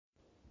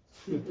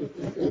Did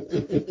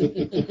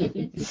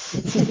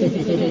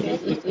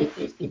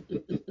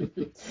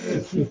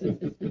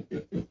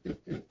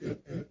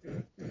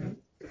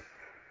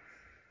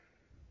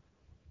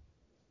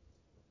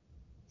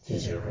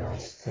you really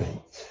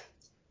think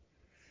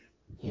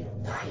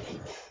uniting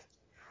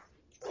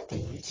with the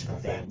YouTube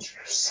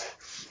Avengers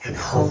and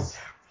hold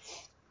them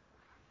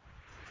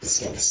is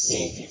going to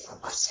save you from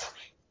what's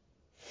coming?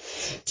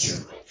 Do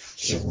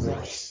you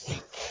really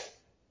think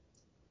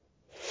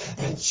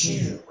that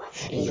you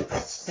and your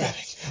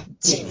pathetic,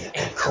 demon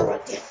and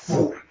corrupted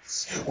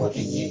forms will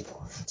be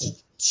able to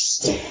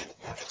stand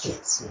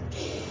against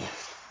me?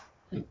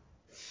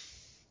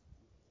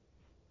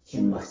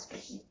 You must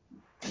be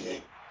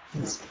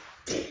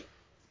big,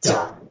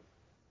 dumb,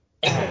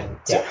 and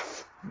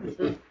deaf.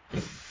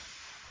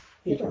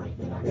 You don't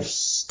even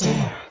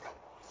understand.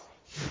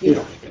 You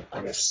don't even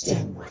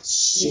understand what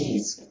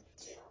she's gonna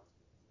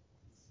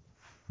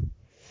do.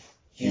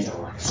 You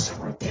don't understand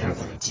what they're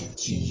gonna do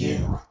to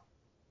you.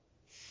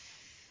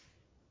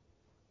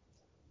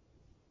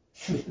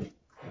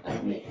 I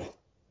mean,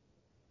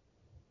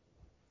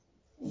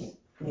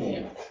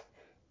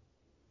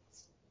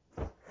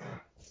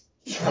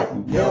 you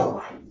have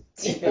no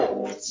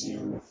idea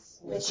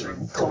what you're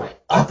going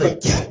up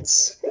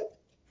against.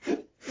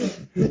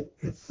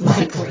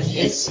 My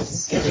creation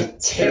is gonna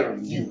tear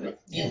you and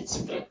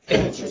YouTube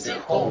Avengers and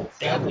whole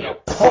family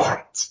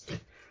apart.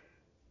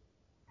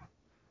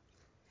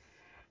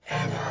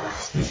 And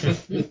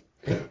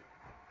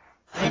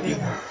I've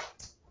been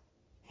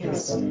hearing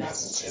some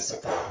messages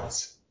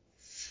about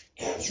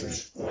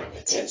Andrew's wanting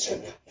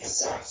attention and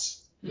such.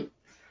 And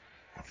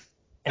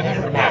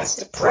everyone is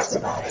depressed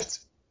about it.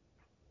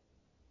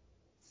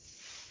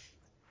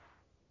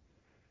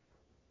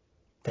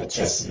 But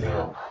just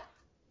know,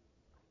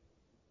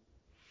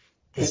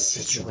 this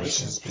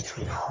situation is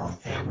between the whole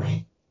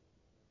family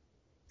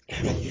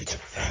and the YouTube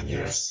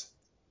Avengers.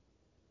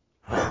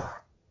 Well,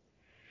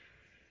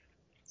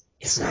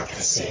 it's not going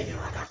to save you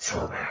in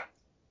October.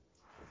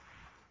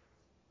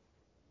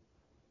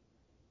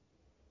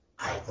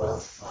 I will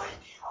find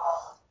you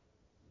all.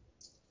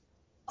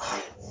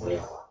 I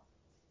will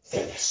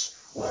finish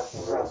what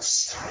Rose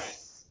started.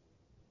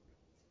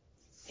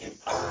 And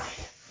I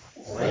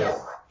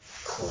will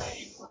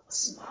claim what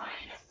was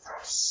mine at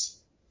first.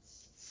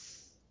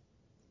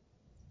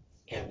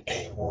 And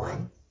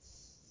A1,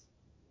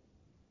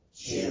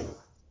 you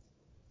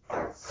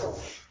are going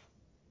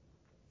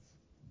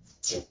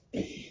to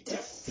be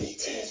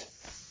defeated.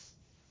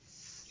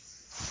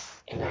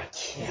 And I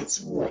can't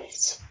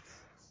wait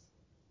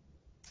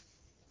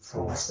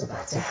for what's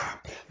about to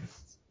happen.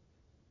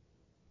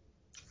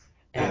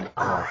 And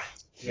I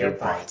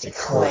hereby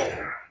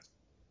declare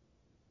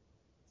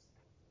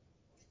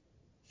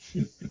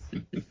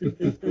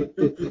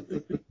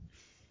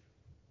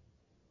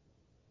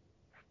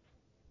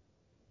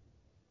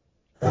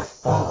the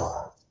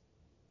fall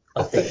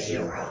of the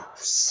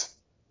heroes.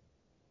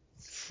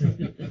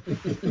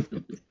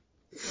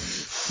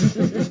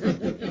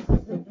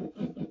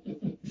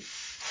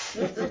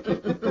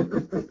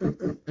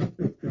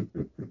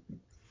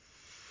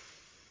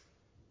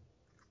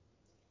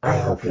 I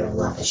hope your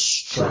love is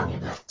strong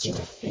enough to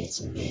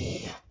defeat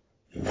me,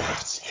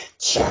 Matt and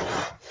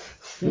Genna.